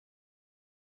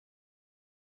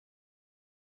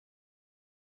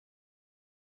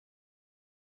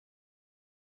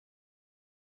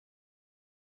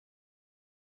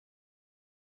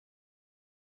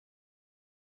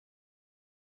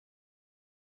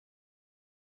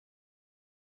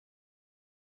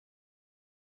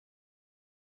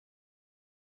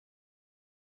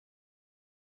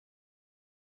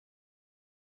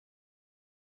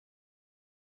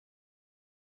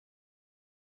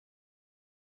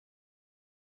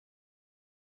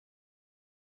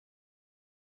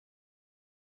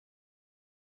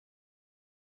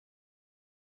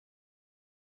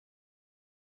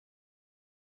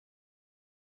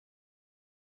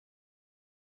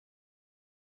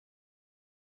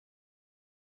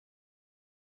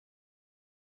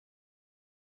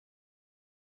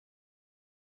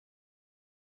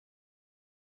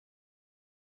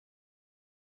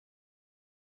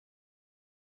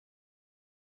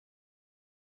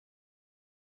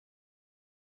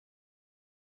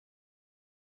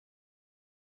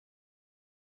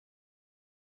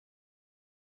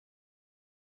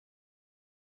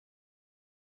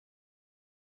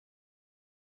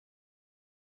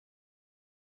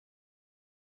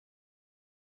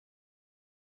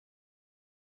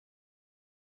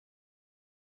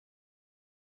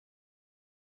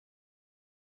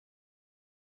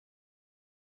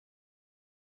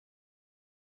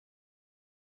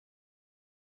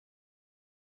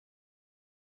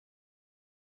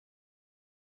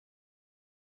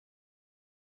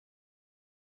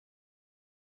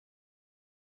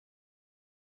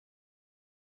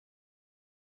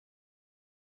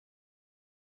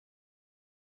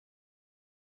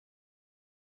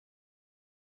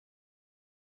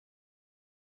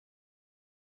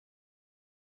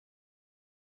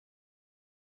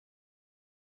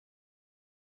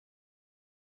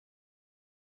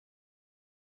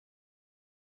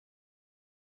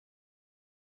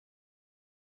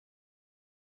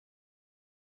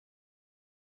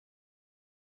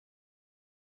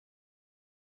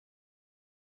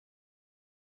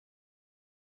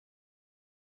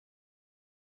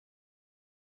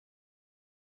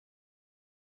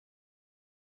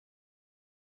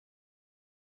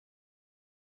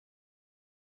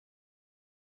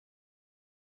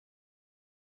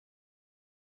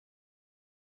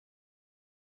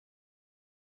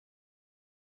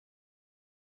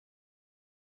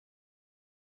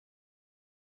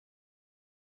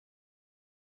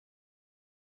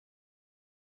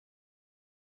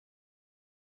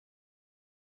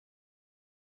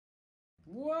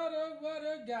What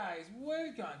up, guys?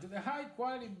 Welcome to the High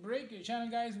Quality Breaker channel,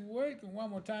 guys. Welcome one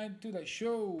more time to the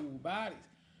show, buddies.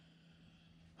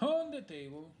 On the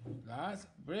table, last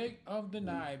break of the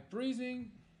night. Prizm,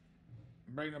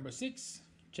 break number 6.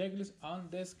 Checklist on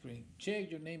the screen.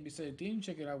 Check your name beside your team.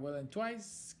 Check it out well and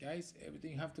twice, guys.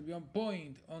 Everything have to be on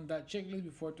point on that checklist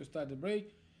before to start the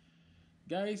break,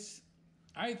 guys.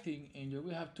 I think, Angel,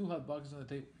 we have 2 hot boxes on the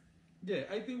table. Yeah,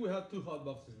 I think we have 2 hot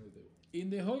boxes on the table. In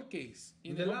the whole case.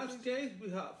 In the last case, we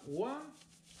have 1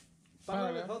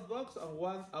 parallel hot box and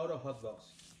 1 out of hot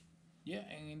box. Yeah,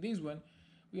 and in this one,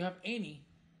 we have any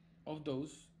of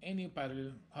those, any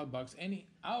parallel hot box, any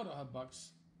out of hot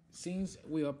box, since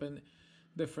we opened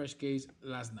the fresh case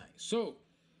last night. So,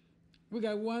 we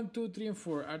got 1, 2, 3, and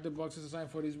 4 are the boxes assigned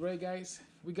for this break, guys.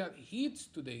 We got hits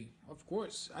today, of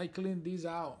course. I cleaned these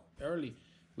out early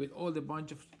with all the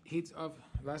bunch of hits of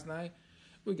last night.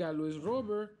 We got Luis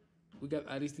Robert. We got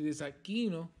Aristides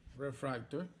Aquino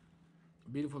refractor,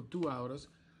 beautiful 2 autos.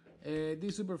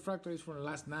 This super refractor is from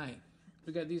last night.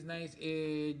 We got this nice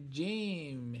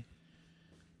James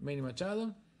Manny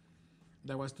Machado,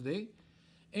 that was today.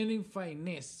 And in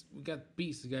finesse, we got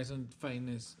pieces, guys, on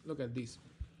finesse. Look at this.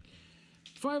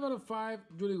 5 out of 5,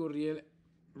 Julie Gurriel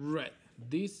red.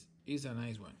 This is a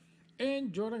nice one.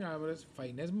 And Jordan Alvarez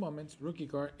finesse moments, rookie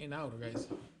card and auto, guys.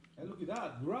 And look at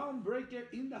that, groundbreaker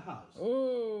in the house.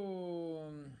 Oh,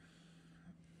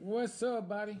 what's up,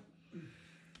 buddy?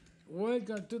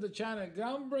 Welcome to the channel,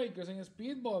 Groundbreakers and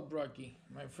Speedball Brocky,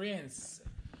 my friends.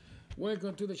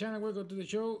 Welcome to the channel, welcome to the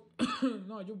show.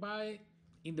 No, you buy it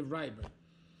in the right break,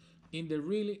 in the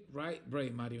really right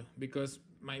break, Mario. Because,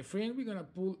 my friend, we're gonna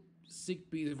pull 6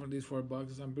 pieces from these 4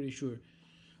 boxes, I'm pretty sure.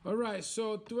 All right,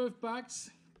 so 12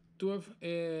 packs, 12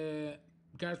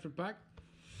 cards per pack,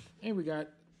 and we got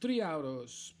 3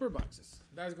 autos per boxes.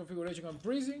 That's configuration on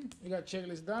Prizm. We got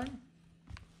checklist done.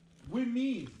 We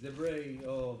missed the break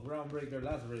of Groundbreaker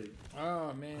last break.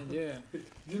 Oh man, yeah.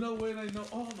 You know when I know,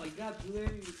 oh my god, today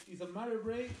is a Mario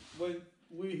break? When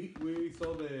we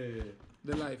saw the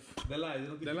live. The live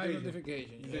notification. The live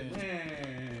notification. Yeah.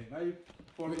 Man, I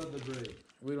forgot the break.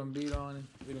 We don't beat on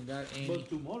it. We don't got any. But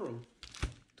tomorrow.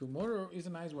 Tomorrow is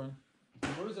a nice one.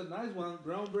 Tomorrow is a nice one.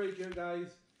 Groundbreaker, guys.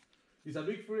 He's a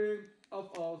big friend of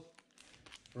us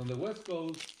from the West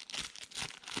Coast.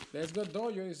 Let's go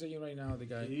Dojo is saying right now, the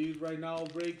guy. He's right now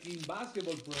breaking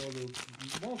basketball products.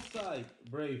 Mosaic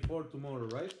break for tomorrow,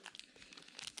 right?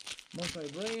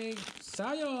 Mosaic break.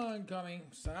 Zion coming.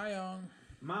 Zion.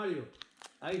 Mario,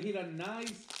 I hit a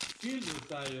nice silver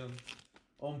Zion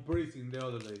on Prizm the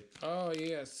other day. Oh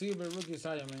yeah, silver rookie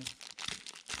Zion, man.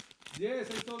 Yes,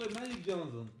 I saw the Magic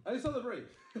Johnson. I saw the break.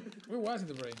 We watched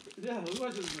the break. Yeah, we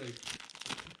watched the break.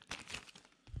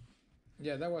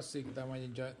 Yeah, that was sick, that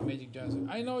Magic Johnson.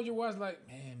 I know you was like,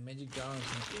 man, Magic Johnson.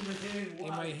 In my hand, why?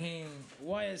 In my hand.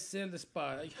 Why I sell the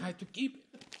spot? I had to keep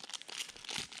it.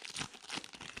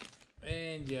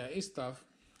 And yeah, it's tough.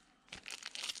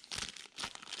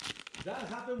 That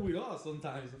happened with us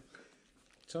sometimes.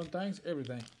 Sometimes, every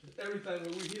time. Every time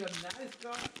when we hit a nice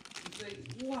card, we say,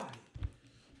 why?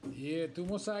 Yeah, 2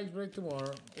 mosaics break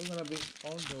tomorrow. We're gonna be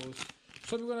on those.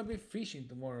 So we're gonna be fishing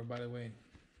tomorrow, by the way.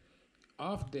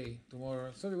 Off day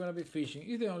tomorrow. So we're gonna be fishing.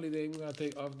 It's the only day we're gonna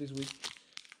take off this week.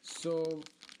 So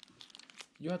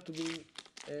you have to be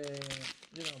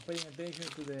paying attention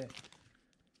to the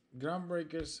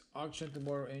Groundbreakers auction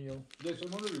tomorrow, Angel. Yes,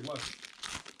 I'm wondering what.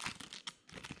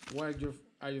 While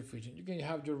you're fishing. You can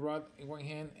have your rod in one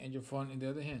hand and your phone in the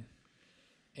other hand.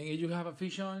 And if you have a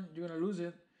fish on, you're gonna lose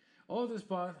it. Or the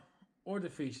spot or the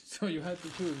fish. So you have to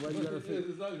choose what you gotta fish.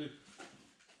 Exactly.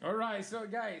 Alright, so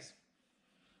guys.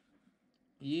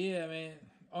 Yeah, man.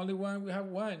 Only one. We have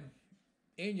one.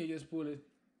 Angel just pulled it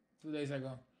 2 days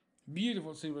ago.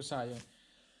 Beautiful silver Zion.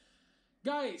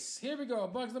 Guys, here we go.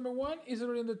 Box number 1 is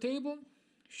already on the table.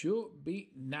 Should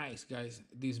be nice, guys,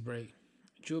 this break.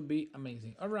 Should be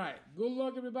amazing. Alright, good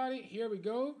luck, everybody. Here we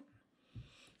go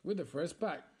with the first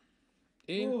pack.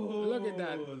 And look at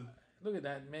that. Look at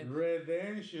that, man.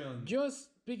 Redemption. Just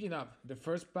picking up the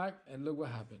first pack and look what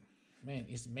happened. Man,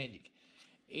 it's magic.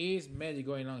 It's magic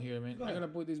going on here, man. I'm gonna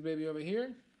put this baby over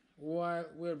here while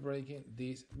we're breaking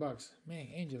this box. Man,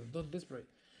 Angel, don't desperate.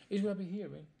 It's gonna be here,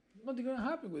 man. Nothing gonna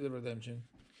happen with the redemption.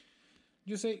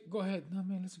 You say, go ahead. No,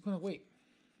 man, let's gonna wait.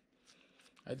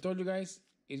 I told you guys,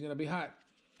 it's gonna be hot.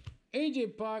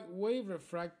 AJ Park Wave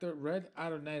Refractor Red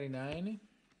out of 99.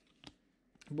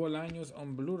 Bolaños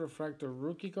on Blue Refractor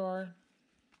Rookie card.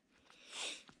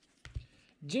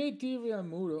 JT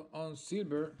Realmuto on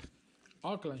Silver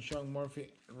Oakland Sean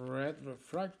Murphy Red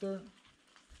Refractor.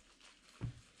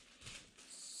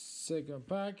 Second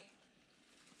pack.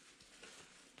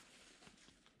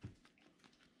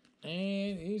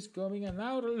 And he's coming and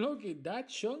out. Look at that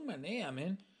Sean Manea,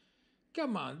 man.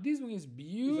 Come on, this one is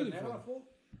beautiful.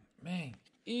 Man,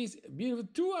 it's beautiful.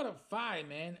 2 out of 5,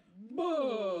 man.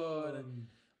 But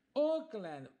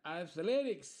Oakland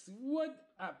Athletics,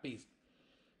 what a piece.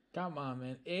 Come on,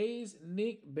 man. Ace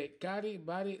Nick Beccari,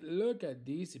 buddy. Look at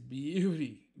this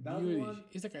beauty. Beauty. One,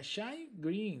 it's like a shine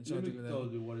green. Let me tell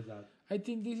you what is that. I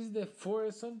think this is the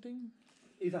forest something.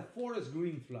 It's a forest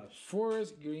green flash.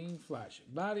 Forest green flash.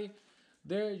 Buddy,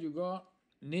 there you go.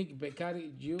 Nick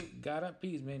Beccari, you got a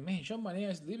piece, man. Man, Sean Manea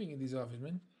is living in this office,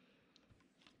 man.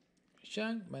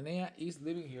 Sean Manea is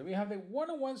living here. We have the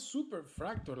 101 Super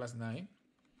Fractor last night.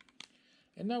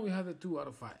 And now we have the 2 out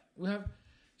of 5. We have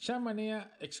Sean Manea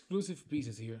exclusive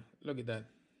pieces here. Look at that.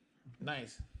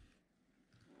 Nice.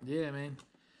 Yeah, man.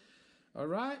 All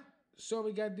right. So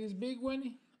we got this big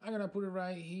one. I'm going to put it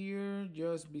right here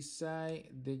just beside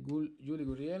the Yuli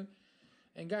Gurriel.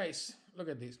 And guys, look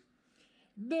at this.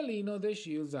 Delino the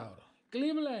Shields out.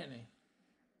 Cleveland.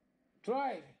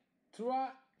 Try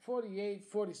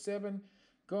 48-47.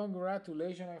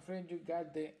 Congratulations, my friend. You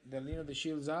got the Delino the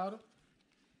Shields out.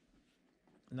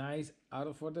 Nice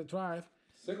auto for the drive.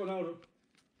 Second auto.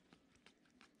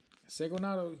 Second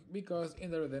auto because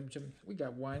in the redemption we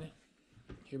got one.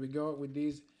 Here we go with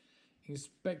this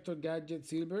Inspector Gadget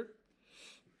Silver.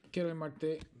 Kerwin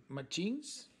Marte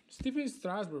Machines. Stephen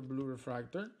Strasburg Blue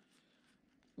Refractor.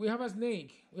 We have a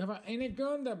Snake. We have an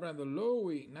Anaconda Brandon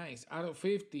Lowy. Nice. Out of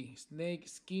 50. Snake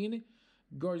Skin.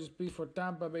 Gorgeous piece for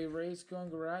Tampa Bay Rays.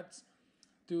 Congrats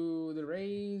to the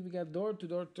Rays. We got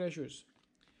door-to-door treasures.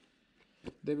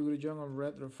 David Gurriel on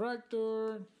Red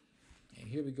Refractor. And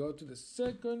here we go to the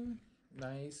second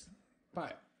nice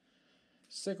pile.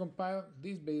 Second pile.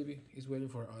 This baby is waiting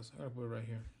for us. I'm going to put it right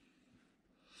here.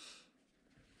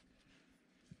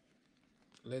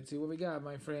 Let's see what we got,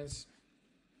 my friends.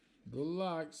 Good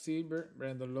luck. Silver,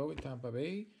 Brandon Lowe, Tampa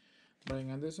Bay. Brian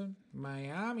Anderson,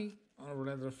 Miami on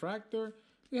Red Refractor.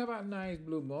 We have a nice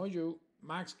blue mojo.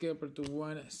 Max Kepler to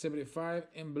 175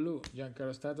 in blue.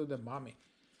 Giancarlo Stato, the mommy.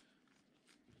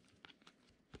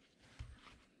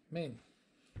 Man,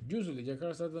 usually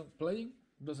Giancarlo Stato playing,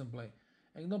 doesn't play.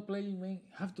 And not playing, man,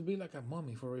 have to be like a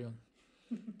mommy for real.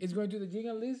 It's going to the gym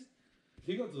at least.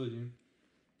 He got to the gym.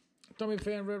 Tommy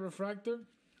Pham Red Refractor.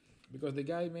 Because the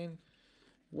guy, man,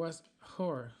 was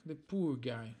hurt. The poor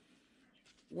guy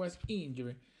was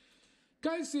injured.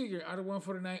 Kyle Seager out of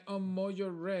 149 on Mojo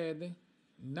Red.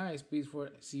 Nice piece for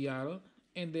Seattle.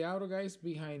 And the outer guys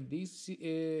behind this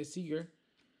Seager,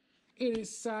 it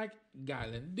is Zach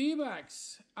Gallen.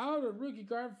 D-backs. Outer rookie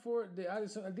card for the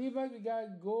Arizona D-backs. We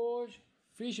got Gosh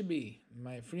Fishby,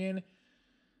 my friend.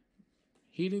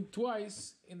 Hitting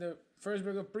twice in the first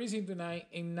break of Prizm tonight.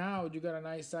 And now you got a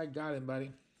nice Zach Gallen,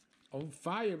 buddy. On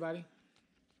fire, buddy.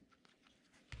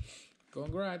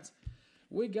 Congrats.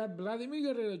 We got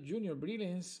Vladimir Guerrero Jr.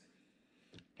 Brilliance.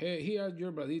 Here are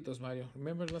your Braditos, Mario.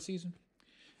 Remember last season?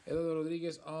 Eduardo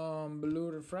Rodriguez on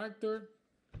Blue Refractor.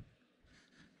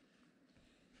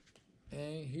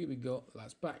 And here we go.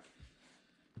 Last pack.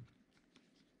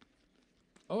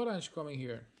 Orange coming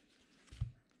here.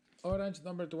 Orange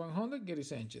number to 100. Gary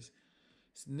Sanchez.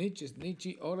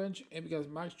 Snitchy, orange. And because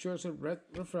Max Scherzer Red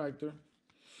Refractor.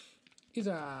 It's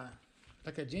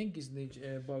like a Yankees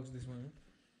box this one.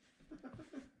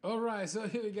 Alright, so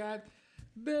here we got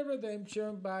the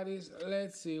redemption buddies.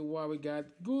 Let's see what we got.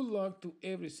 Good luck to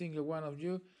every single one of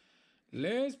you.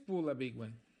 Let's pull a big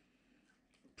one.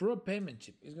 Pro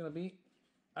Penmanship is gonna be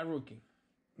a rookie.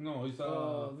 No, it's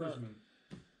a freshman.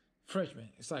 Freshman,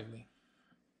 exactly.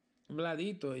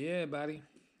 Vladito, yeah, buddy.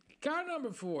 Card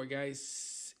number 4,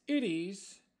 guys. It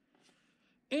is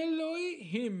Eloy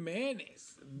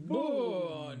Jimenez.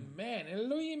 Boom. Man,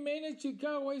 Eloy Jimenez,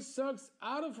 Chicago White Sox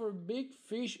out of our Big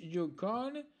Fish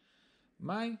Yukon.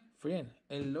 My friend,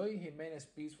 Eloy Jimenez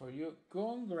piece for you.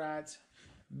 Congrats.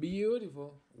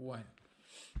 Beautiful one.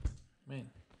 Man,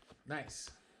 nice.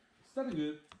 Started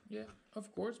good. Yeah,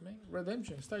 of course, man.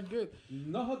 Redemption, start good.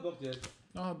 No hot box yet.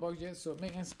 No hot box yet, so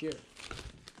man, I'm scared.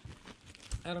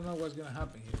 I don't know what's going to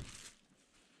happen here.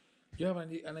 You have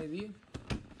an idea?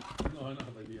 No, I don't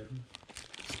have an idea.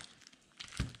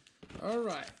 All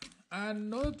right.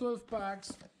 Another 12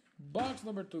 packs. Box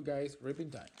number 2, guys.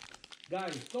 Ripping time.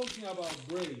 Guys, talking about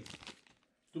break.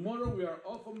 Tomorrow we are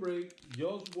off on break.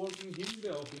 Just working here in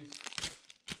the office.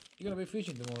 You're going to be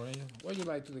fishing tomorrow, right? What do you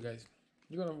like to the guys?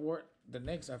 You're going to work the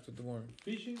next after tomorrow.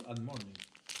 Fishing at morning.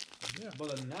 Yeah.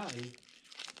 But at night,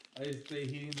 I stay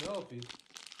here in the office.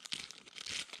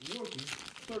 Working,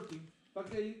 sorting,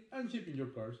 packaging, and shipping your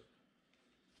cars.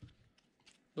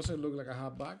 Does it look like a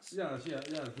hot box? Yeah.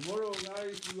 Tomorrow,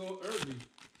 guys, we go early.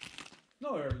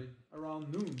 not early,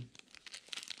 around noon,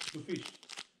 to fish.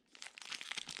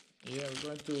 Yeah,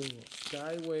 we're going to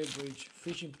Skyway Bridge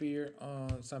Fishing Pier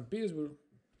on St. Petersburg,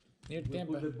 near We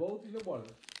Tampa. put the boat in the water.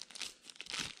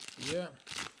 Yeah,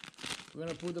 we're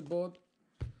gonna put the boat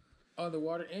on the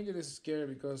water. Angel is scared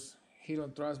because he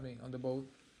don't trust me on the boat.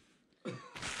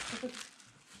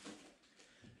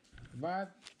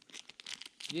 But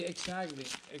yeah, exactly,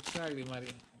 Mari.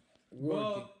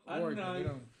 Working, But at working, night,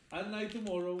 at night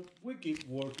tomorrow, we keep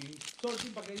working,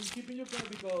 sorting packaging, shipping your car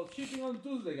because shipping on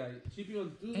Tuesday, guys. Shipping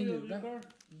on Tuesday Angel, of your car.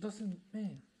 that doesn't,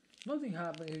 man. Nothing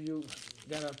happens if you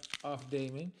get an off day,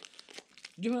 man.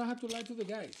 You don't have to lie to the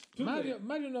guys. Tuesday.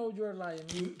 Mario knows you're lying.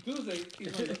 Tuesday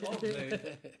is my off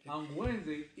day, and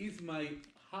Wednesday is my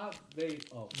half day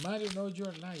off. Mario knows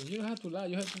you're lying. You don't have to lie.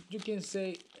 You can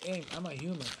say, "Hey, I'm a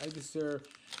human. I deserve,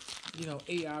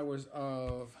 8 hours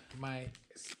of my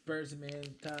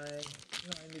specimen time.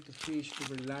 I need to fish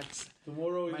to relax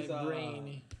Tomorrow my is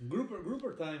brain."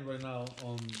 grouper time right now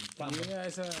on Tampa. Yeah,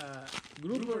 it's a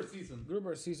Grouper season.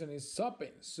 Grouper season is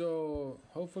stopping, so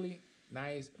hopefully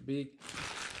nice big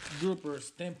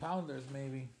groupers, 10 pounders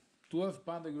maybe, 12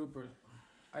 pounder grouper.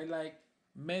 I like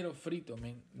mero frito,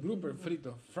 man. Grouper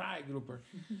frito, fried grouper.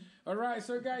 All right,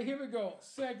 so guys, here we go.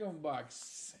 Second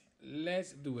box.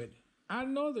 Let's do it.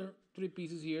 Another 3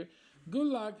 pieces here. Good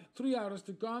luck. 3 hours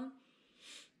to come.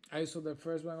 I saw the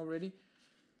first one already.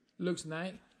 Looks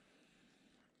nice.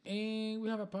 And we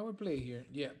have a power play here.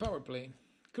 Yeah, power play.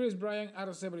 Chris Bryant out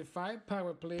of 75.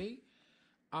 Power play.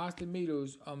 Austin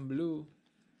Meadows on blue.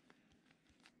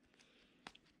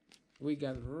 We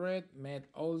got red. Matt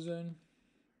Olson.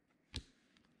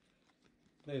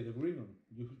 Hey, the green one.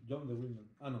 You jumped the green one.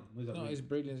 Ah, no, no, No, it's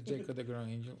Brilliant Jacob the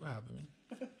Ground Angel. What happened,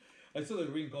 man? I saw the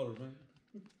green color, man.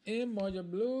 In Moja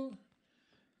Blue.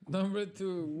 Number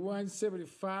 2,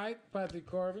 175. Patrick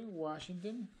Corbin,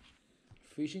 Washington.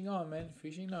 Fishing on, man.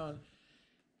 Fishing on.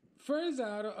 First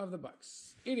out of the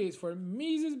box. It is for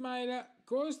Mrs. Mayra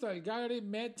Coastal Gallery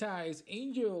Metis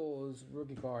Angels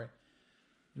rookie card.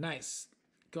 Nice.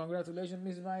 Congratulations,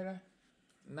 Mrs. Mayra.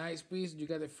 Nice piece. You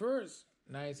got the first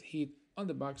nice hit on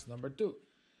the box. Number 2.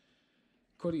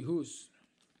 Cody Hoos,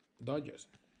 Dodgers.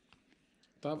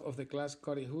 Top of the class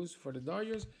Cody Hoos for the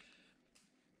Dodgers.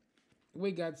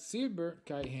 We got silver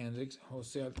Kai Hendricks,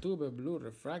 Jose Altuve blue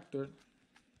refractor.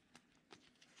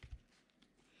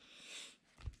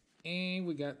 And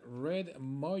we got red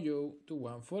Moyo to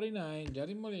 149,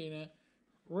 Yadi Molina,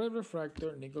 red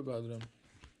refractor, Nico Godrum.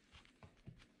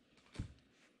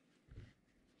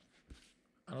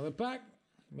 Another pack,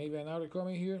 maybe an auto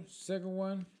coming here. Second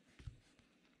one.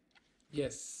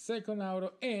 Yes, second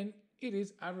auto, and it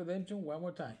is a redemption one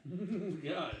more time.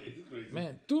 Yeah, it's crazy.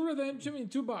 Man, 2 redemption in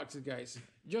 2 boxes, guys.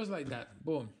 Just like that.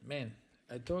 Boom. Man,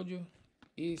 I told you,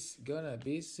 it's gonna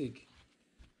be sick.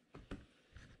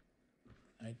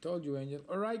 I told you, Angel.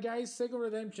 All right, guys, second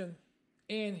redemption.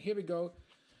 And here we go.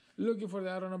 Looking for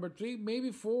the auto number 3,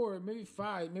 maybe 4, maybe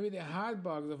 5. Maybe the hot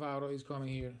box of auto is coming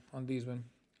here on this one.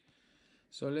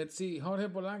 So let's see. Jorge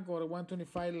Polanco, auto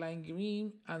 125, lime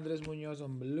green. Andres Munoz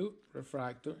on blue,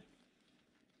 refractor.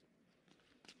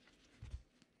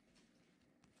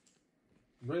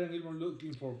 Brian Gilmore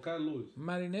looking for Kyle Lewis.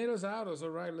 Marineros autos.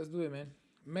 All right, let's do it, man.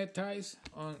 Metis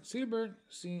on silver.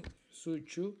 Sin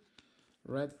Suchu.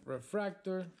 Red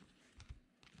refractor.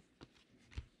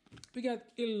 We got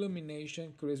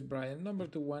illumination. Chris Bryant, number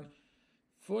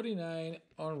 2/149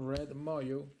 on red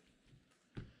Moyo.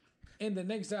 And the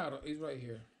next auto is right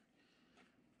here.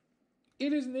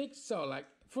 It is Nick Solak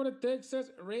for the Texas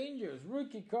Rangers.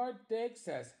 Rookie card,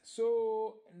 Texas.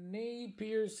 So,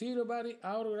 Napier Zero Body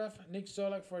autograph. Nick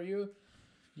Solak for you.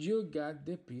 You got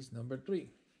the piece number 3.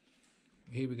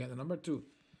 Here we got the number 2.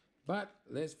 But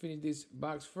let's finish this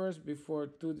box first before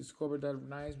to discover that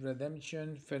nice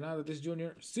redemption. Fernando Tatis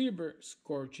Jr. Silver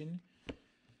Scorching.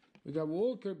 We got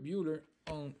Walker Buehler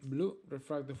on blue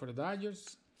refractor for the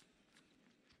Dodgers.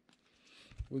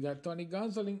 We got Tony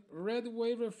Gonsolin red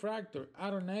wave refractor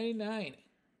out of 99.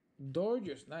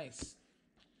 Dodgers, nice.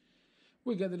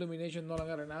 We got the illumination Nolan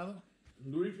Arenado.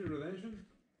 Griffey redemption.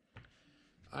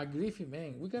 A Griffey,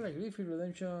 man. We got a Griffey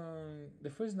redemption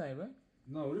the first night, right?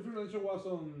 No, Griffey redemption was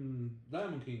on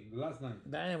Diamond King the last night.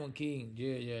 Diamond King,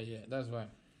 yeah. That's right.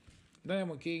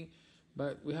 Diamond King,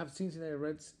 but we have Cincinnati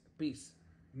Reds piece.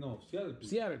 No, Seattle piece.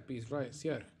 Seattle piece, right?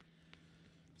 Seattle.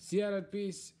 Seattle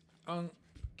piece on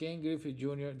Ken Griffey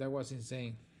Jr. That was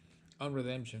insane. On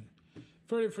redemption.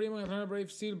 Freddie Freeman, Atlanta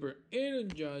Braves silver. Aaron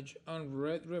Judge on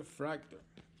red refractor.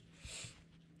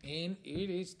 And it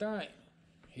is time.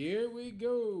 Here we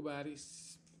go,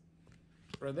 buddies.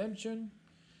 Redemption.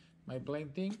 My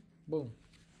blank thing. Boom.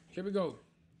 Here we go.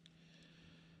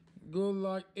 Good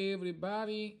luck,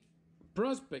 everybody.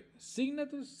 Prospect,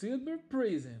 signature silver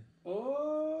Prizm.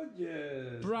 Oh,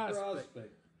 yes.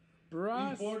 Prospect.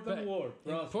 Important word.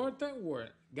 Prospect. Important word.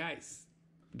 Guys.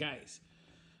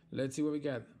 Let's see what we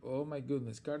got. Oh my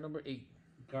goodness. Card number 8.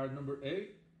 Card number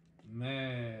 8.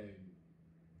 Man.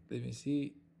 Let me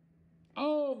see.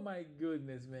 Oh my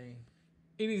goodness, man.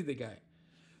 It is the guy.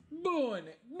 Boom!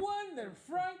 Wander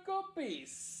Franco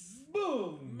piece.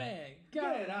 Boom! Man,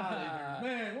 Get out of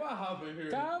here. Man, what happened here?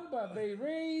 Tampa Bay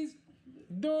Rays.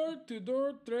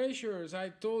 Door-to-door treasures. I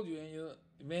told you, and you,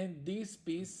 man, this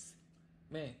piece,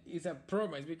 man, is a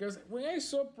promise because when I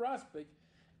saw Prospect,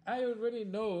 I already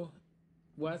know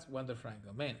what's Wander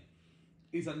Franco. Man,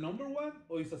 Is a number one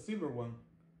or is a silver one?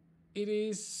 it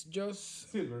is just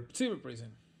Silver. Prizm.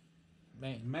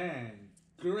 Man,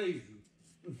 Crazy.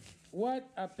 what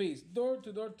a piece.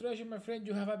 Door-to-door treasure, my friend.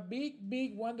 You have a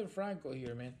big Wander Franco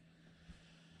here, man.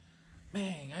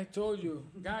 Man, I told you.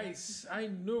 Guys, I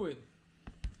knew it.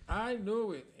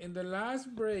 In the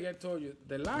last break, I told you.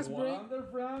 The last Wander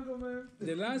Franco, man.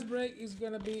 The last break is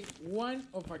gonna be one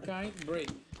of a kind break.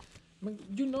 I mean,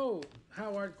 you know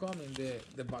how hard coming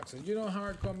the boxes. You know how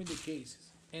hard coming the cases.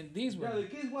 And this one. Yeah, the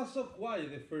case was so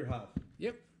quiet the first half.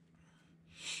 Yep.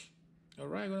 All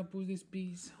right, I'm gonna put this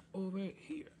piece over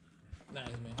here. Nice,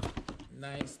 man.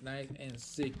 Nice and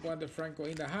sick. Wander Franco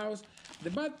in the house.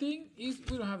 The bad thing is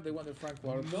we don't have the Wander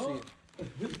Franco out No. to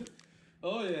see it.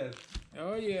 Oh, yes.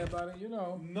 Oh yeah, but you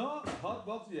know. No hot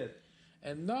box yet.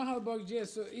 And not hot box yet,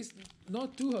 so it's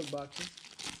not two hot boxes.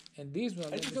 And this one, I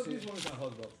let me think see. this one is a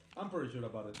hot box. I'm pretty sure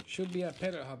about it. Should be a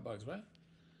pedal hot box, right?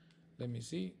 Let me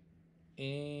see.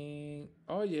 And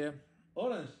oh yeah.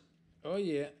 Orange. Oh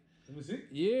yeah. Let me see.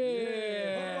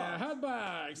 Yeah, hot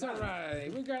box. All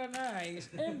right, we got a nice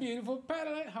and beautiful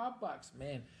pedal hot box,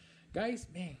 man. Guys,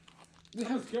 man, we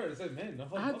I'm have. scared. I said, man, no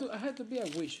hot box. I had to be a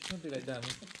wish, something like that.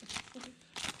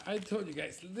 I told you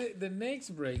guys, the next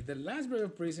break, the last break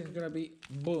of Prizm is gonna be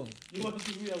boom. You want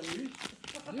to be a wish?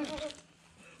 Yeah.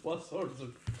 What sort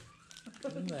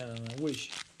of? No,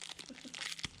 wish.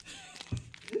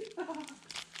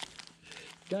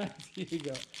 Guys, here you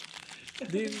go.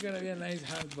 This is gonna be a nice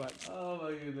hot box. Oh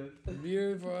my goodness.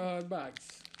 Beautiful hot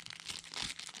box.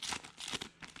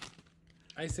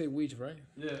 I say witch, right?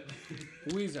 Yeah.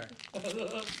 Wizard.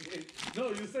 Okay. No,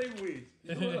 you say wish.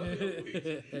 You don't wanna be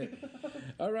a wish.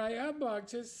 All right, hot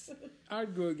boxes are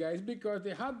good, guys, because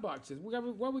the hot boxes.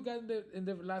 What we got in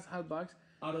the last hot box?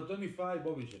 Out of 25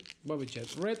 Bobby shit. Bobby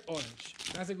Chet, red orange.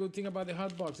 That's a good thing about the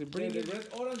hot box. It Yeah, brings the red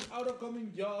orange auto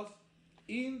coming just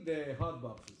in the hot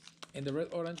boxes. and the red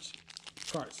orange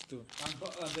cards too. And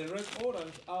the red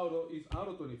orange auto is out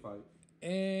of 25.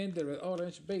 And the red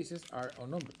orange bases are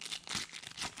unnumbered.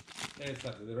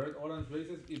 Exactly. The red orange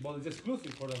bases is but it's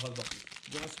exclusive for the hot boxes.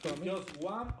 Just coming. Just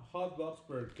one hot box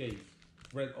per case.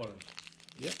 Red orange.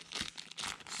 Yeah.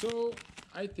 So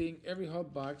I think every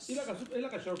hot box. It's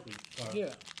like a short print card.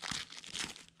 Yeah.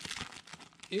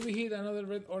 If we hit another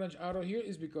red orange auto here,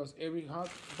 is because every hot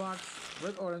box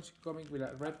red orange coming with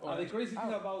a red And orange. the crazy thing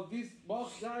auto. about this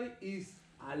box guy is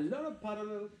a lot of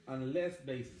parallel and less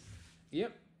bases.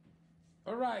 Yep.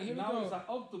 All right, here Now we it's go. an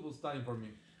octopus time for me.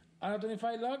 Out of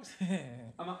 25 logs.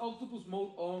 I'm an octopus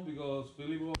mode on because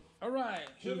Filippo All right,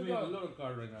 here should we be a go. lot of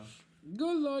card right now.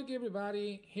 Good luck,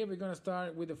 everybody. Here we're gonna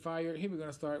start with the fire. Here we're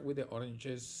gonna start with the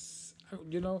oranges.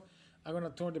 You know, I'm gonna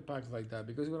turn the packs like that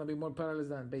because it's gonna be more parallels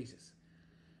than bases.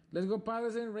 Let's go,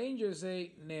 Pilots and Rangers.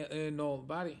 Say no,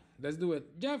 buddy. Let's do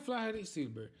it. Jack Flaherty,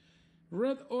 silver.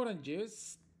 Red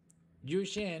oranges. Yu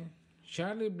Shen,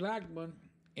 Charlie Blackmon,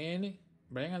 and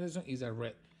Brian Anderson is a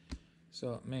red.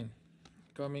 So, man,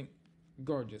 coming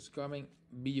gorgeous, coming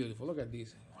beautiful. Look at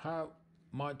this. How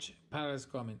much parallels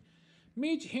coming.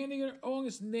 Mitch Henniger on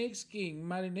Snakeskin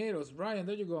Marineros. Ryan,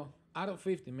 there you go. Out of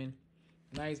 50, man.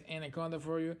 Nice anaconda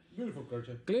for you. Beautiful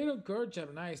card. Clayton Kershaw,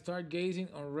 nice. Start gazing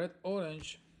on red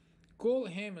orange. Cole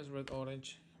Hamels red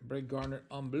orange. Brett Garner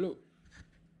on blue.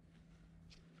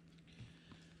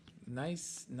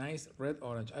 Nice red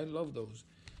orange. I love those.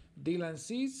 Dylan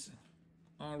Cease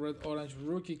on red orange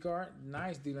rookie card.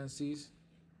 Nice Dylan Cease.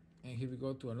 And here we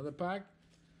go to another pack.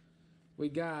 We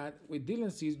got with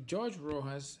Dylan Cease, George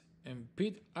Rojas, and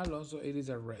Pete Alonso. It is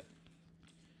a red.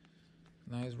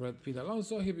 Nice red Pete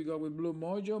Alonso. Here we go with Blue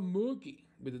Mojo Mookie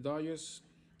with the Dodgers.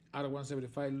 Out of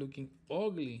 175 looking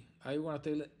ugly. I want to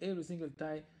tell you every single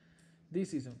time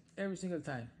this season. Every single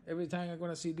time. Every time I'm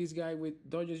going to see this guy with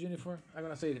Dodgers uniform, I'm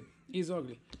going to say it. He's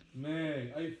ugly.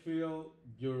 Man, I feel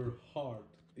your heart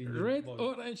in your Red voice.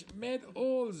 orange Matt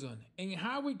Olson. And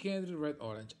how we can do red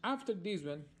orange. After this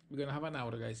one, we're going to have an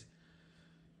hour, guys.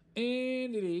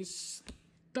 And it is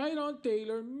Tyrone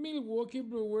Taylor, Milwaukee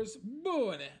Brewers,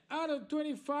 boom! Out of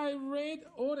 25, red,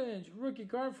 orange, rookie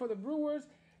card for the Brewers.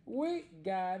 We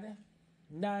got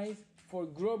nice for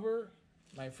Grover,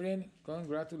 my friend.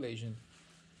 Congratulations.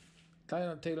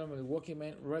 Tyrone Taylor, Milwaukee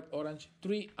man, red, orange,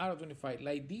 3 out of 25.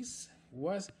 Like this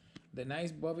was the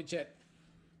nice Bobby Chet.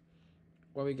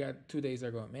 What we got 2 days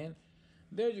ago, man.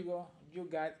 There you go. You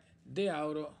got the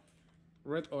auto,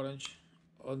 red, orange,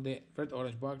 on the red,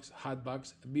 orange box, hot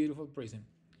box, beautiful Prizm.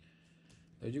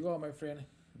 There you go, my friend.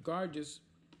 Gorgeous.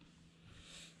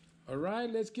 All right,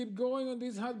 let's keep going on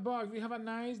this hot box. We have a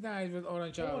nice red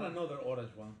orange. I want another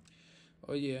orange one.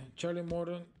 Oh yeah, Charlie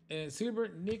Morton and silver.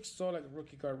 Nick Solak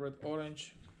rookie card, red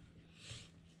orange.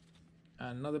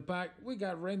 Another pack. We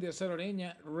got Randy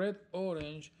Arozarena, red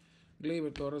orange,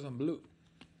 Gleyber Torres and blue.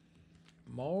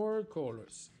 More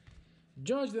colors.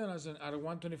 Josh Donaldson out of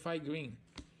 125 green.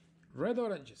 Red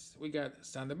oranges. We got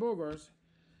Sander Bogarts,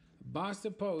 Buster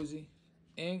Posey,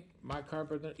 and Mike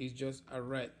Carpenter is just a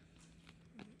red.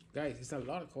 Guys, it's a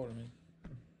lot of color, man.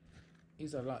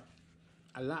 It's a lot.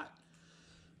 A lot.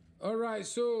 All right,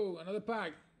 so another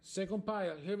pack. Second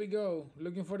pile. Here we go.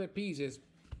 Looking for the pieces.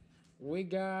 We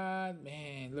got,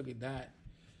 man, look at that.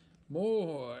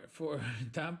 More for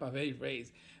Tampa Bay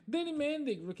Rays. Danny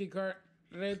Mendick, rookie card,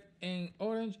 red and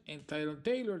orange. And Tyrone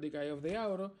Taylor, the guy of the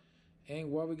auto. And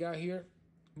what we got here,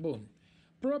 boom.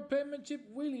 Pro penmanship,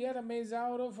 Willie Adams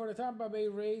auto for the Tampa Bay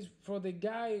Rays for the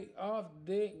guy of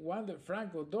the Wander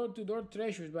Franco. Door-to-door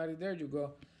treasures, buddy. There you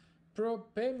go. Pro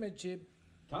penmanship.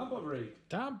 Tampa break.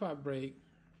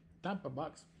 Tampa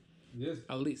box. Yes.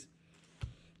 At least.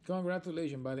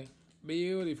 Congratulations, buddy.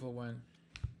 Beautiful one.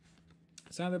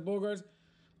 Sander Bogarts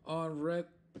on red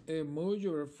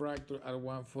Mojo refractor at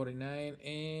 149.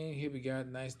 And here we got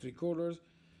nice 3 colors.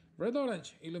 Red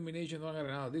orange illumination.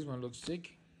 This one looks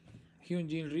sick.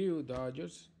 Hyunjin Ryu,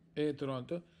 Dodgers,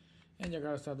 Toronto, and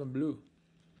Giancarlo Stanton blue.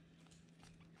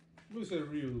 We said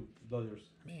Ryu, Dodgers.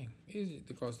 Man, easy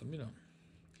the custom, you know.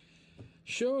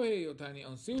 Shohei Ohtani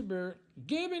on silver.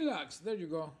 Gavin Lux, there you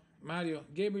go. Mario,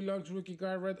 Gavin Lux rookie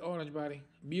card, red orange body.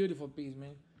 Beautiful piece,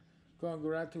 man.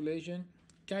 Congratulations.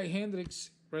 Kai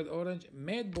Hendricks, red orange.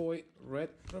 Mad Boy, red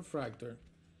refractor.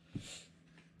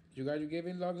 You got your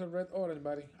Gavin Lux of red orange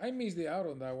body. I missed the out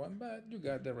on that one, but you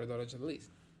got the red orange at least.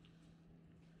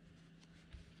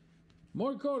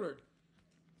 More color.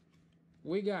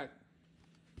 We got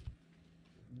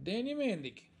Danny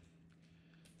Mendick,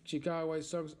 Chicago White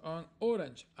Sox on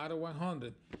orange out of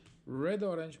 100. Red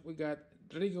orange, we got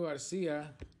Rico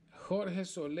Garcia, Jorge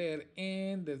Soler,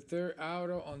 and the third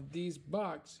auto on this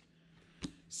box,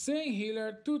 St.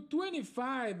 Hiller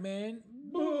 225, man.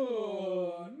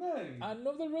 Boom! Man.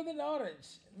 Another red and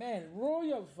orange. Man,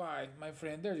 Royal 5, my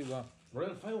friend. There you go.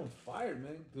 Royal 5 on fire,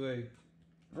 man, today.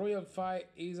 Royal 5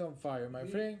 is on fire, my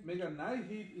friend. Make a nice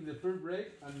hit in the first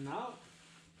break, and now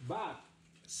back.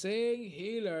 St.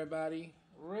 Hiller, buddy.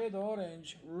 Red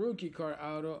orange rookie card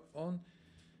auto on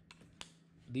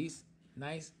these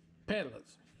nice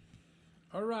pedals.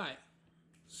 All right.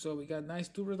 So we got nice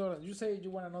 2 red orange. You say you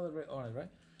want another red orange, right?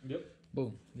 Yep.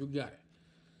 Boom. You got it.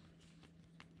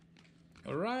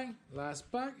 All right. Last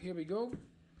pack. Here we go.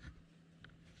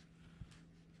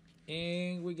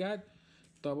 And we got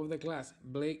top of the class,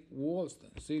 Blake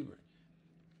Walston, silver.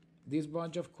 This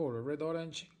bunch of color, red,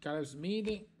 orange, Caleb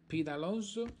Smith, Pete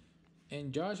Alonso,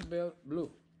 and Josh Bell, blue.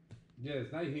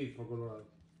 Yes, nice hit for Colorado.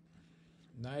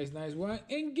 Nice one.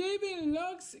 And Gavin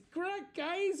Lux, crack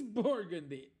ice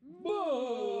burgundy.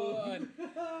 Boom!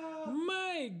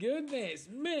 My goodness,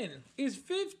 man. It's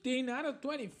 15 out of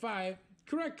 25.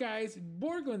 Crack ice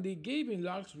burgundy Gavin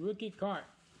Lux rookie card.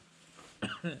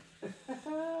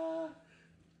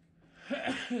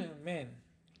 Man,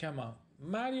 come on.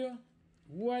 Mario,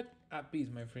 what a piece,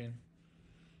 my friend.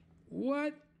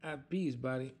 What a piece,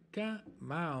 buddy. Come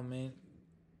on, man.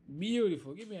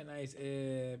 Beautiful. Give me a nice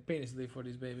paint slip for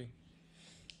this baby.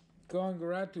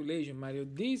 Congratulations, Mario.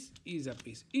 This is a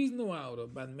piece. It's no auto,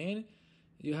 but man,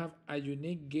 you have a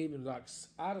unique Gavin Lux.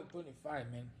 Out of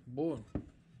 25, man. Boom.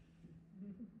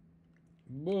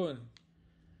 Boom.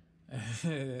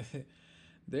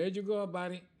 There you go,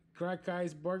 buddy. Crack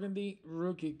Ice Burgundy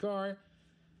rookie card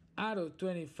out of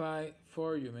 25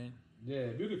 for you, man. Yeah,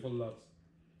 beautiful Lux.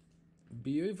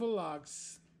 Beautiful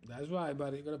Lux. That's right,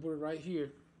 buddy. You're gonna put it right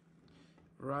here.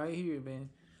 Right here, man.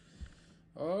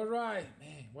 All right,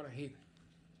 man. What a hit.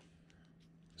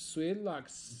 Sweet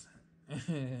Lux.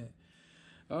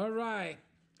 All right.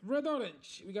 Red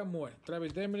Orange. We got more.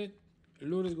 Travis Demeritte,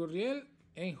 Lourdes Gurriel,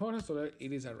 and Jorge Soler.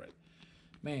 It is a red.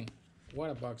 Man, what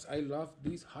a box. I love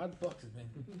these hot boxes, man.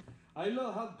 I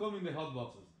love how come in the hot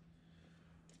boxes.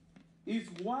 It's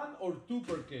 1 or 2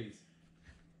 per case.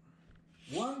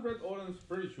 One red orange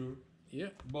pretty sure, Yeah,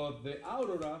 but the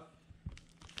autograph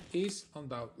is on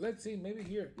doubt. Let's see, maybe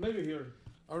here. maybe here.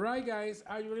 All right, guys,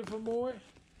 are you ready for more?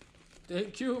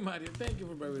 Thank you, Mario. Thank you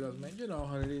for being with us, man. You know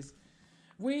how it is.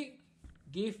 We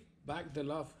give back the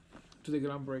love to the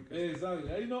groundbreakers.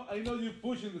 Exactly. I know you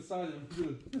pushing the silent.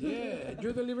 Good. Yeah,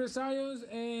 you deliver science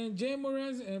and Jay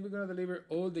Morans, and we're gonna deliver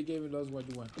all the gaming laws what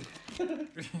you want.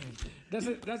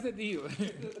 That's the deal.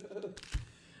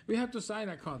 We have to sign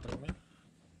a contract, man.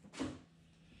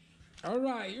 All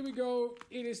right, here we go.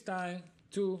 It is time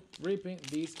to ripping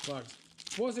this box.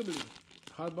 Possibly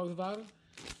hot box battle,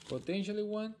 potentially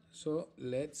one. So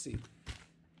let's see.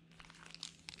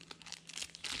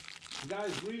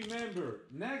 Guys, remember,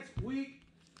 next week,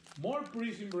 more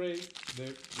Prizm break,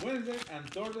 the Wednesday and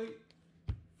Thursday,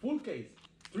 full case,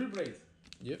 3 breaks,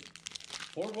 Yep.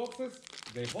 4 boxes,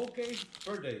 the whole case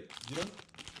per day, you know?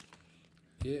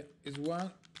 Yeah, it's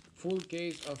one full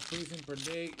case of Prizm per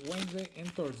day, Wednesday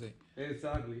and Thursday.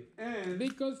 Exactly. And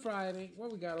Because Friday,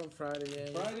 what we got on Friday?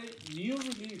 Yeah, Friday, new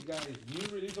release, guys, new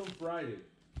release on Friday.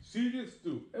 Series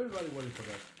 2, everybody waiting for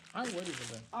that. I'm waiting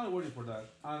for that. I'm waiting for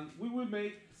that. And we will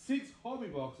make 6 hobby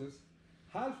boxes,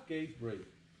 half case break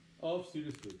of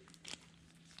Series 2.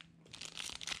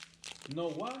 No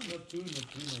 1, no 2, no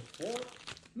 3, no 4,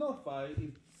 no 5.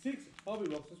 It's 6 hobby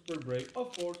boxes per break,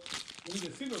 of course, with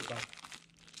the silver pack.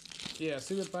 Yeah,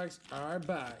 silver packs are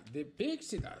back. The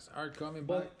pixie dust are coming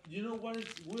back. But you know what?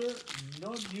 We're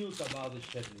not news about the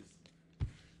checklist.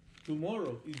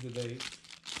 Tomorrow is the day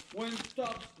when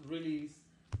Tops release.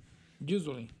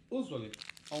 Usually. Usually,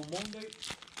 on Monday,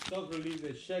 Tops release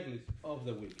the checklist of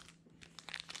the week.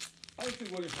 I'm still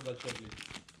waiting for that checklist.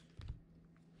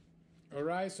 All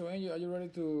right, so Angel, are you ready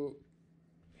to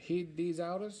hit these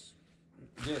autos?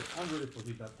 Yes, I'm ready for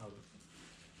that auto.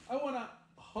 I want a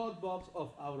hot box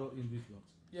of auto in this box.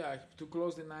 Yeah, to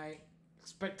close the night,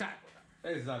 spectacular.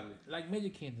 Exactly. Like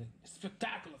Magic Kingdom,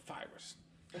 spectacular fibers.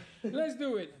 Let's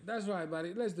do it. That's right,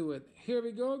 buddy. Let's do it. Here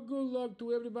we go. Good luck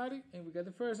to everybody. And we got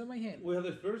the first in my hand. We have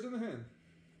the first in the hand.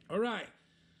 All right.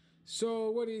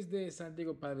 So, what is the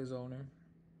Santiago Padres owner?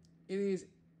 It is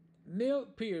Neil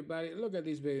Peart, buddy. Look at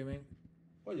this baby, man.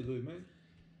 What you doing, man?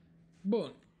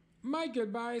 Boom. Michael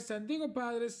Baez, Santiago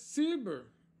Padres, silver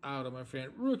auto, my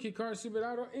friend. Rookie card, silver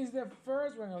auto is the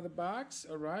first one of the box.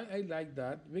 All right. I like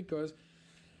that because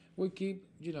we keep,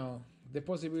 the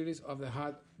possibilities of the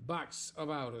hot box of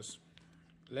autos.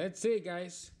 Let's see,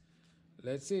 guys.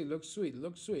 Let's see. Looks sweet.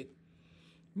 Looks sweet.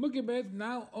 Mookie Betts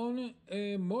now on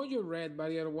a Mojo Red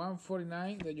by at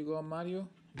 149. There you go, Mario.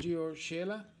 Gio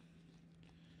Shela.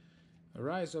 All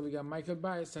right, so we got Michael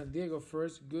Baez, San Diego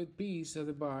first. Good piece of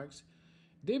the box.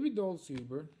 David Dahl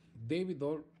silver. David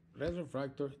Dahl red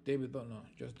refractor. David Dahl, no,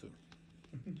 just two.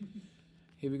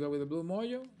 Here we go with the blue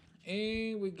Mojo.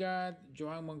 And we got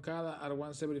Joan Moncada at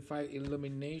 175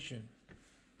 illumination.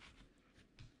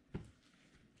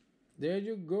 There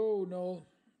you go, Noel.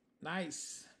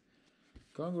 Nice.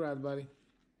 Congrats, buddy.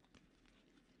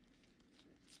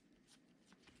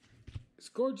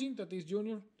 Scorching Tatis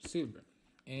Jr. silver.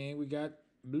 And we got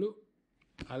blue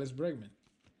Alex Bregman.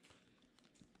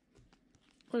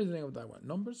 What is the name of that one?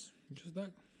 Numbers? Just that?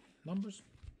 Numbers?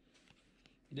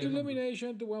 Yeah,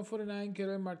 illumination to 149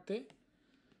 Kerel Marte.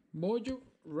 Mojo,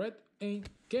 red, and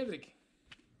Kendrick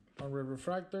on red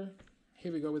refractor.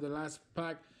 Here we go with the last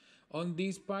pack on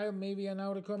this pile. Maybe an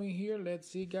auto coming here. Let's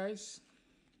see, guys.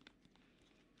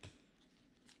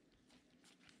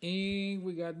 And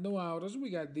we got no autos. We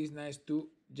got these nice two.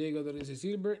 Jacob Doris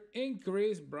silver and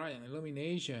Chris Bryant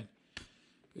illumination.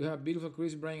 You have beautiful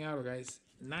Chris Bryant auto, guys.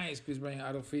 Nice Chris Bryant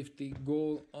auto 50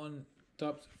 gold on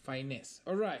Topps finesse.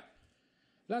 All right.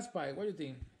 Last pile. What do you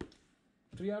think?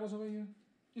 3 autos over here?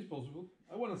 It's possible.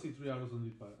 I want to see 3 autos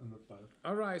on that pile.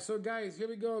 All right, so guys, here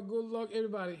we go. Good luck,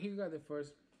 everybody. Here you got the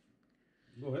first.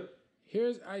 Go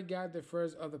ahead. I got the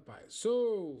first of the pile.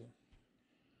 So,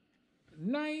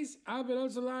 nice Albert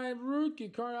Alzolay rookie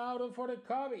card auto for the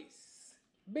Cubbies.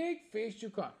 Big fish to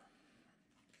come.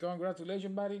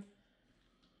 Congratulations, buddy.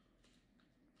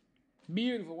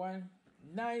 Beautiful one.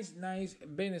 Nice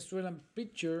Venezuelan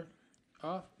picture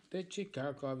of the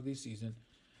Chicago Cubs this season.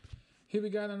 Here we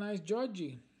got a nice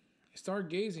Georgie.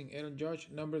 Stargazing. Aaron Judge,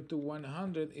 number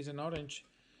 2/100 is an orange.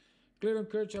 Clayton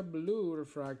Kershaw blue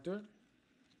refractor.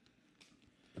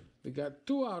 We got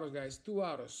 2 autos, guys. 2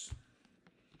 autos.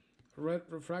 Red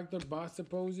refractor, Buster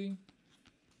Posey.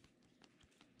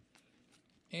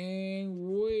 And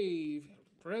wave.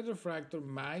 Red refractor,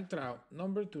 Mike Trout.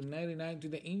 Number 299 to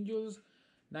the Angels.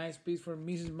 Nice piece for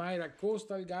Mrs. Myra.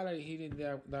 Coastal Gallery hitting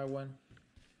that one.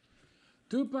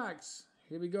 2 packs.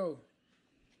 Here we go.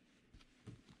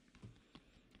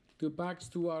 2 packs,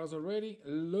 2 autos already.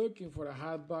 Looking for a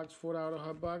hot box, 4 auto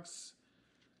hot box.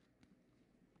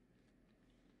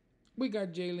 We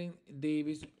got Jalen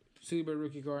Davis, silver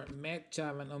rookie card. Matt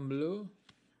Chapman on blue.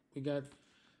 We got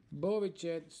Bobby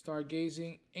Chet,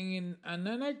 stargazing. And an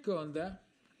Anaconda,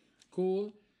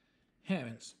 Cool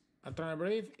Hamels. Atlanta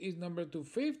Brave is number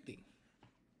 250.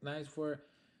 Nice for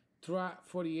Tra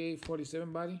 48,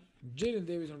 47 body. Jalen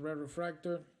Davis on red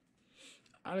refractor.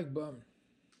 Alec Bum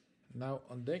now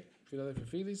on deck. Philadelphia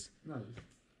Phillies. Nice.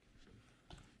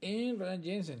 And Ryan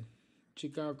Jensen,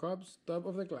 Chicago Cubs, top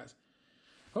of the class.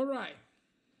 All right.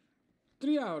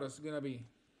 3 autos gonna be.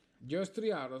 Just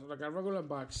 3 autos, like a regular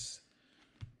box.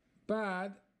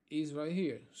 Bad is right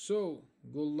here. So,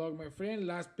 good luck, my friend.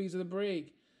 Last piece of the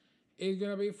break is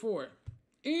gonna be for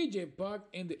AJ Puck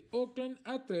and the Oakland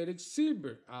Athletics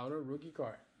silver auto rookie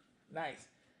card. Nice.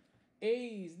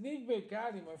 Ace, Nick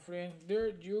Beccari, my friend. There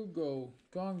you go.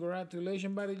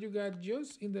 Congratulations, buddy. You got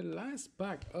just in the last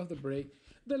pack of the break,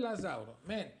 the last auto.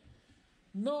 Man,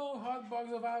 no hot box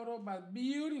of auto, but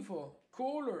beautiful,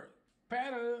 color,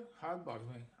 parallel hot box,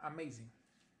 man. Amazing.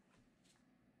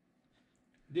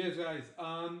 Yes, guys.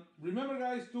 Remember,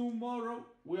 guys, tomorrow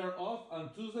we are off.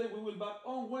 On Tuesday, we will be back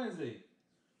on Wednesday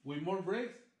with more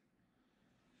breaks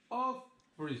of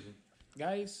Prizm.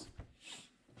 Guys,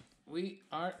 we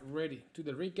are ready to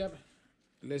the recap.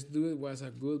 Let's do it. Was a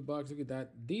good box. Look at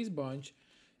that. This bunch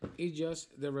is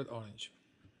just the red orange.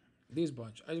 This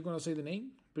bunch. I'm just gonna say the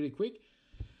name pretty quick,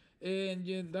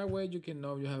 and that way you can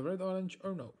know if you have red orange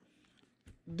or no.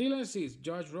 Dylan Cease,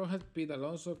 Josh Rojas, Pete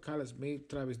Alonso, Kyle Smith,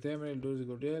 Travis Demery, Luis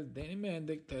Gurriel, Danny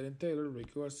Mendick, Terence Taylor,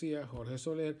 Ricky Garcia, Jorge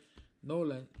Soler,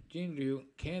 Nolan, Jin Ryu,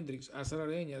 Kendricks, Azar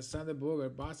Arenas, Sander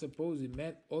Bogart, Basse Posey,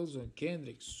 Matt Olson,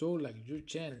 Kendricks, Solak, Drew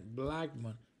Chen,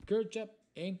 Blackman, Kirchhoff,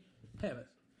 and Heavens.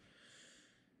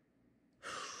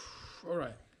 All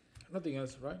right. Nothing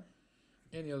else, right?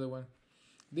 Any other one?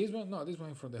 This one? No, this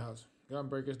one from the house.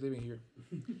 Groundbreakers living here.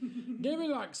 Gaming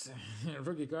Locks.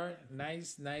 Rookie card.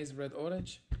 Nice, nice red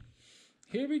orange.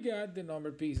 Here we got the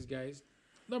number pieces, guys.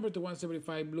 Number to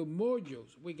 175 Blue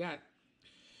Mojos. We got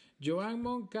Joan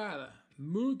Moncada,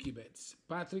 Mookie Betts,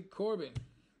 Patrick Corbin.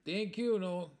 Thank you,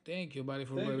 no. Thank you, buddy,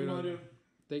 for Mario.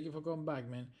 Thank you for coming back,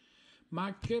 man.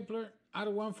 Mark Kepler out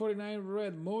of 149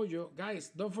 Red Mojo.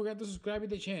 Guys, don't forget to subscribe to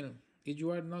the channel. If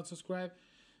you are not subscribed,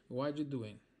 what are you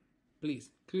doing? Please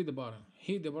click the button,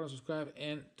 hit the button, subscribe,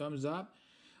 and thumbs up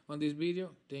on this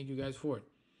video. Thank you guys for it.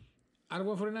 Out of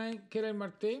 149, Keren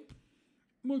Marte,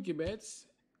 Mookie Betts,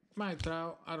 Mike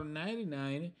Trout out of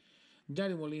 99,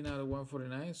 Jari Molina out of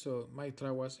 149. So Mike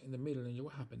Trout was in the middle, and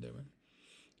what happened there, man?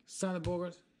 Sander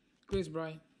Bogarts, Chris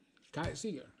Bryant, Kyle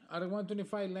Seager out of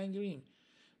 125, Lane Green.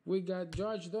 We got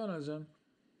George Donaldson,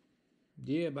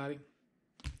 yeah, buddy.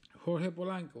 Jorge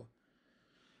Polanco.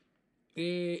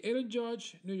 Aaron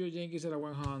Judge, New York Yankees at a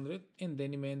 100, and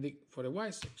Danny Mendick for the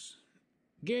White Sox.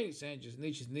 Gary Sanchez,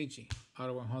 Nietzsche out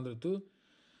of 102.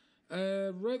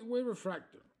 Red Wave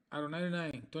Refractor out of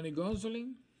 99, Tony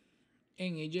Gonsolin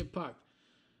and AJ Puck.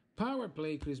 Power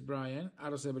Play, Chris Bryant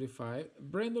out of 75.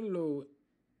 Brendan Lowe,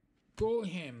 Cole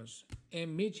Hamels,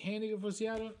 and Mitch Henry for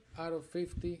Seattle out of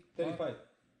 50. 35.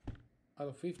 Out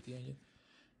of 50, Angel.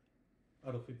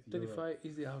 Out of 50. 35 right.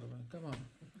 is the auto, man. Come on.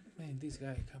 Man, this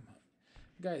guy, come on.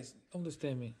 Guys,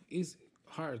 understand me. It's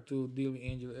hard to deal with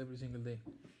Angel every single day.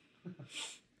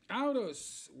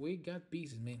 Autos. We got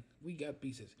pieces, man. We got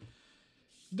pieces.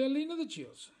 The Lino de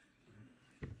Chills.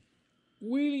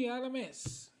 Willie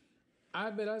Adames.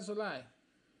 Albert Alzolay.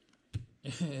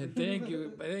 Thank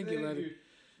you. Thank you, buddy.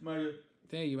 Mario.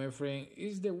 Thank you, my friend.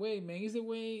 It's the way, man. It's the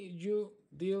way you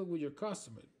deal with your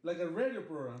customer. Like a radio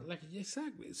program. Like,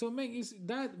 exactly. So, man, it's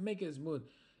that make it smooth.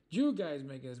 You guys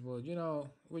make it smooth. You know,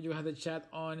 when you have the chat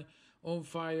on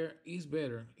fire, it's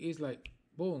better. It's like,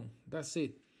 boom, that's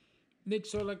it. Nick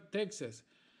Solak, Texas.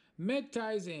 Met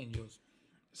Ties Angels.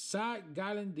 Zach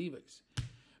Gallen Divex.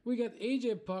 We got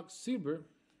AJ Puck Silver.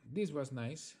 This was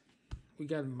nice. We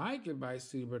got Michael Vice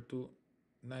Silver too.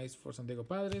 Nice for San Diego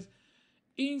Padres.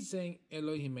 Insane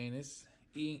Eloy Jimenez.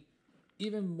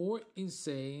 Even more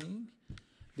insane,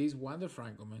 this Wander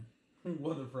Franco, man.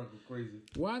 Wander Franco, crazy.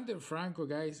 Wander Franco,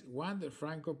 guys. Wander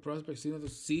Franco prospect to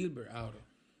silver auto.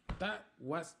 That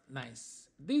was nice.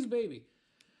 This baby.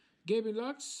 Gavin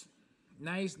Lux.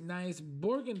 Nice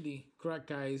burgundy crack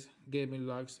eyes. Gavin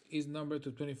Lux is number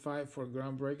 225 for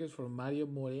groundbreakers for Mario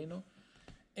Moreno.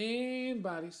 And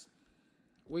bodies.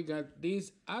 We got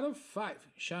this out of 5.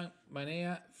 Sean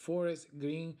Manea, Forest,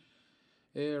 Green,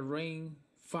 Rain,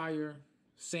 Fire,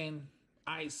 Sand,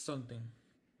 Ice, something.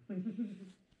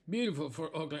 Beautiful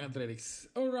for Oakland Athletics.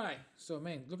 All right. So,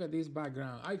 man, look at this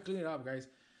background. I clean it up, guys.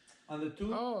 And the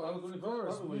two Oh, out of 25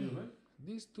 course, probably man. you, man.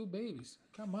 These two babies.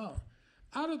 Come on.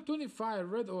 Out of 25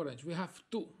 red orange, we have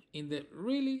two in the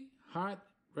really hard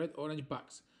red orange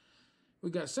box. We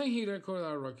got St. Hilaire,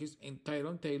 Colorado Rockies, and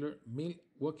Tyrone Taylor,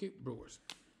 Milwaukee Brewers.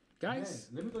 Guys,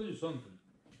 Man, let me tell you something.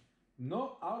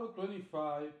 No out of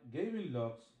 25 gaming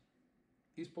logs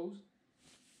is post.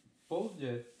 post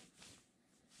yet.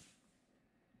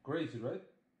 Crazy, right?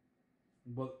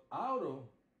 But auto,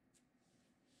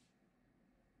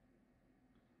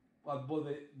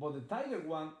 but the Tiger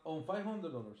one on $500.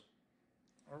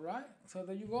 All right. So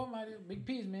there you go, Mario. Big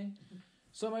piece, man.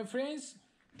 So, my friends,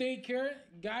 take care.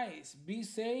 Guys, be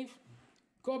safe.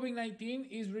 COVID-19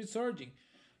 is resurging.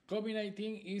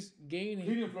 COVID-19 is gaining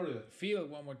Here in Florida. field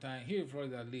one more time. Here in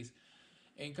Florida, at least.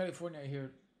 In California,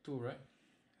 here too, right?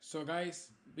 So, guys,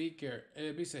 be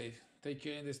safe. Take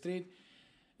care in the street.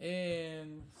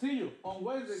 And See you on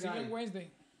Wednesday, see you guys. on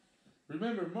Wednesday.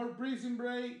 Remember, more Prizm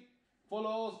break.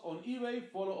 Follow us on eBay.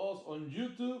 Follow us on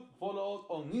YouTube. Follow us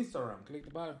on Instagram. Click the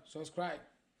button. Subscribe.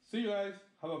 See you guys.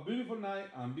 Have a beautiful night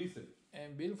and be safe.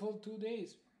 And beautiful 2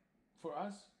 days for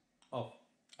us Off.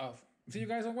 off. See you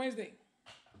guys on Wednesday.